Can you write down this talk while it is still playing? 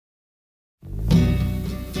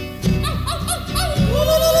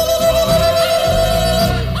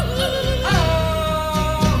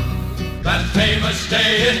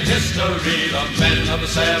victory, the men of the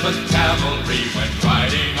 7th Cavalry went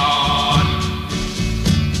riding on.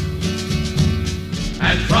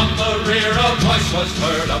 And from the rear a voice was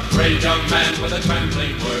heard, a brave young man with a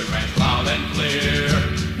trembling word rang loud and clear.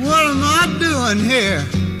 What am I doing here?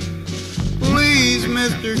 Please,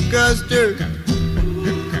 Mr. Custer,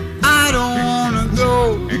 I don't want to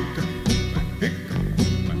go.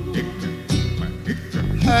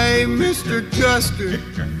 Hey, Mr. Custer,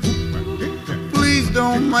 please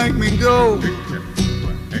don't make me go.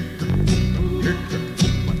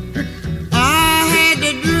 I had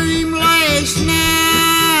a dream last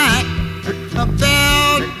night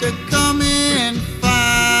about to come in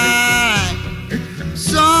fight.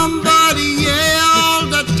 Somebody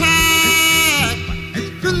yelled attack,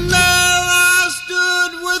 and there I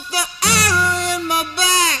stood with the arrow in my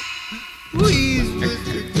back. Please,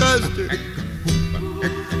 Mr. Custer,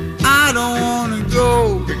 I don't want to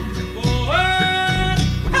go.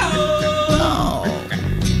 No.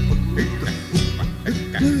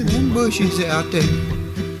 Look at them bushes out there.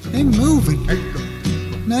 They moving.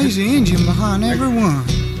 There's an engine behind every one.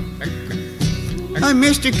 Hey,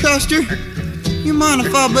 Mr. Custer, you mind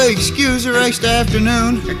if I be excused the rest of the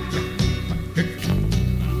afternoon?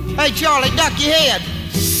 Hey, Charlie, duck your head.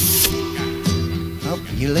 Oh,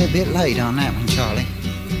 you're a little bit late on that one, Charlie.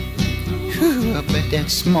 Whew, I bet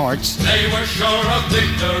that's smarts. They were sure of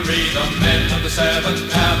victory, the men of the 7th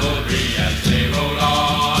Cavalry, as they rode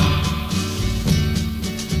on.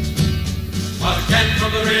 Again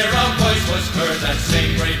from the rear a voice was heard, that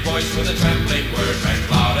same great voice with a trembling word rang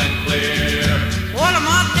loud and clear. What am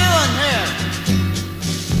I doing here?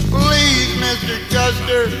 Please, Mr.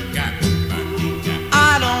 Custer,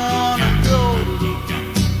 I don't want to go.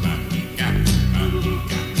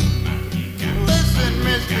 Listen,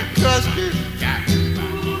 Mr. Custer,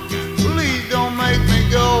 please don't make me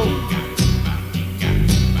go.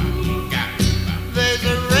 There's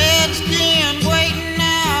a redskin waiting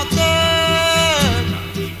out there.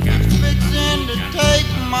 He's fixing to take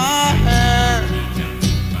my hair.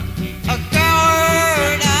 A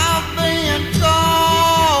coward I've been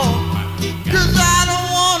called, 'cause I don't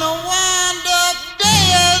want to wind up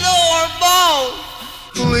dead or bald.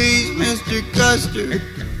 Please, Mr. Custer,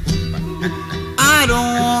 I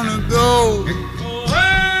don't want to go.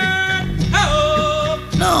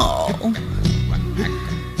 No.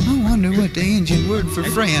 I wonder what the Indian word for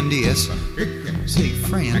friend is. See,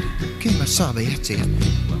 friend. Kemosabe, that's it.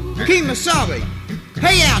 Kemosabe!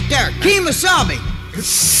 Hey out there, Kemosabe!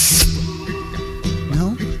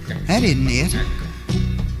 No, that isn't it.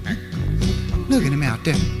 Look at him out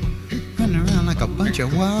there, running around like a bunch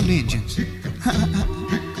of wild Indians.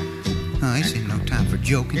 Oh, this ain't no time for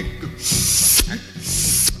joking.